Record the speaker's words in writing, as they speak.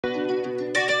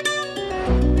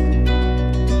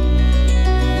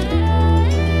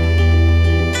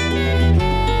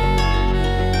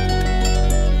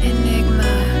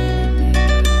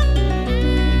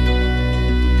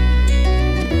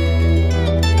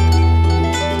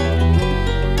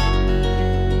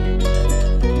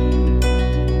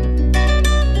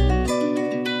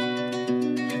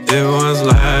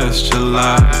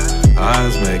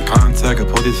Eyes make contact, I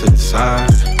pulled you to the side.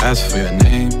 Asked for your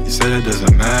name, you said it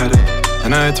doesn't matter.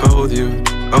 And I told you,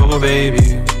 oh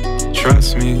baby,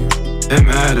 trust me, it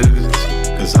matters.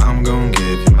 Cause I'm gon'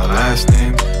 give you my last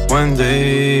name one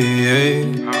day.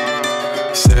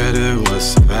 You said it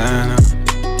was Savannah.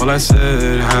 Well, I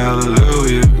said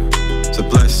hallelujah. It's a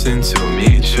blessing to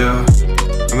meet ya.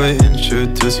 I'm gonna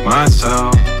introduce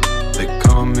myself. They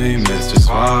call me Mr.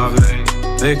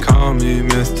 Suave. They call me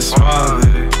Mr.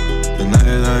 Suave. The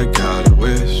night I got a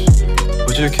wish,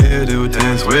 would you care to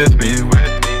dance with me?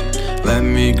 Let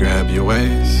me grab your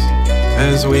waist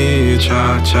as we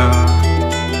cha-cha.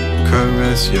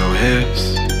 Caress your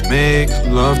hips, make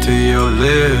love to your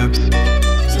lips.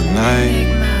 Tonight,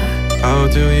 I'll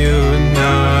do you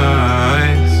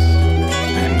nice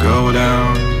and go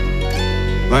down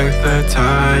like the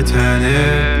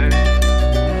Titanic.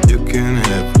 You can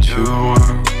have what you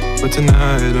want, but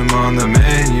tonight I'm on the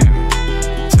menu.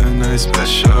 Tonight's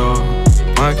special,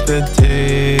 mark the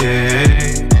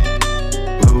day.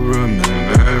 We'll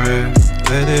remember it,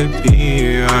 let it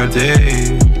be our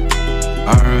day.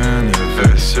 Our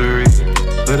anniversary,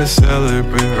 let us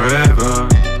celebrate forever.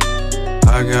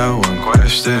 I got one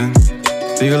question,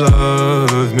 do you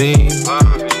love me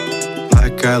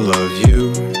like I love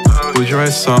you? Would you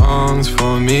write songs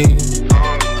for me?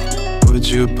 Would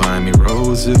you buy me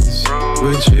roses?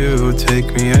 Would you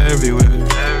take me everywhere?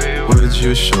 Would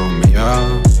you show me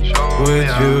off? Would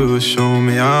you show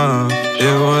me off?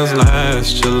 It was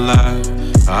last July.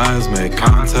 Eyes made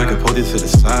contact, I pulled you to the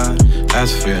side.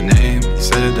 Asked for your name, you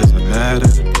said it doesn't matter.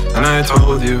 And I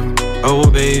told you, oh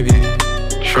baby,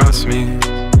 trust me,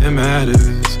 it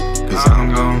matters. Cause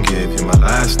I'm gon' give you my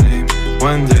last name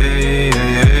one day.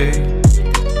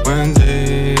 One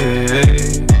day,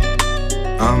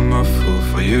 I'm a fool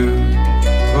for you,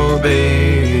 oh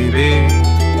baby.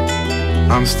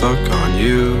 I'm stuck on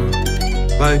you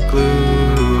like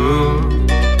glue.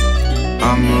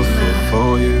 I'm a fool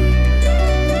for you,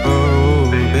 oh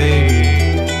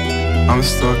baby. I'm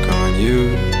stuck on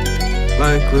you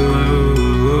like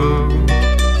glue.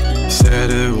 You said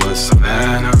it was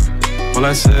Savannah. Well,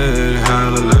 I said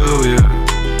hallelujah.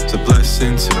 It's a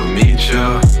blessing to meet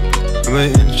ya. I'm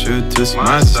gonna introduce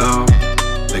myself.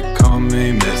 They call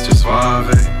me Mr.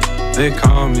 Suave. They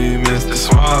call me Mr.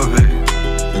 Suave.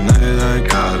 The night I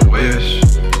got a wish,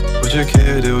 would you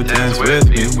care to dance with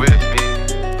me?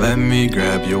 Let me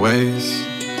grab your waist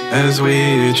as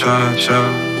we cha-cha.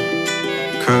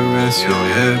 Caress your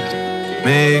hips,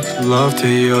 make love to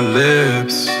your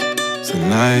lips.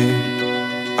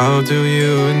 Tonight, I'll do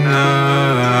you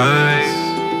nice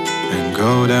and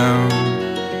go down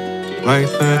like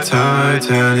the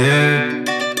Titanic.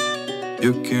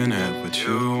 You can have what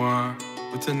you want,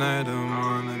 but tonight I'm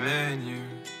on the menu.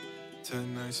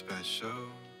 Tonight's special,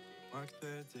 mark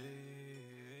the day.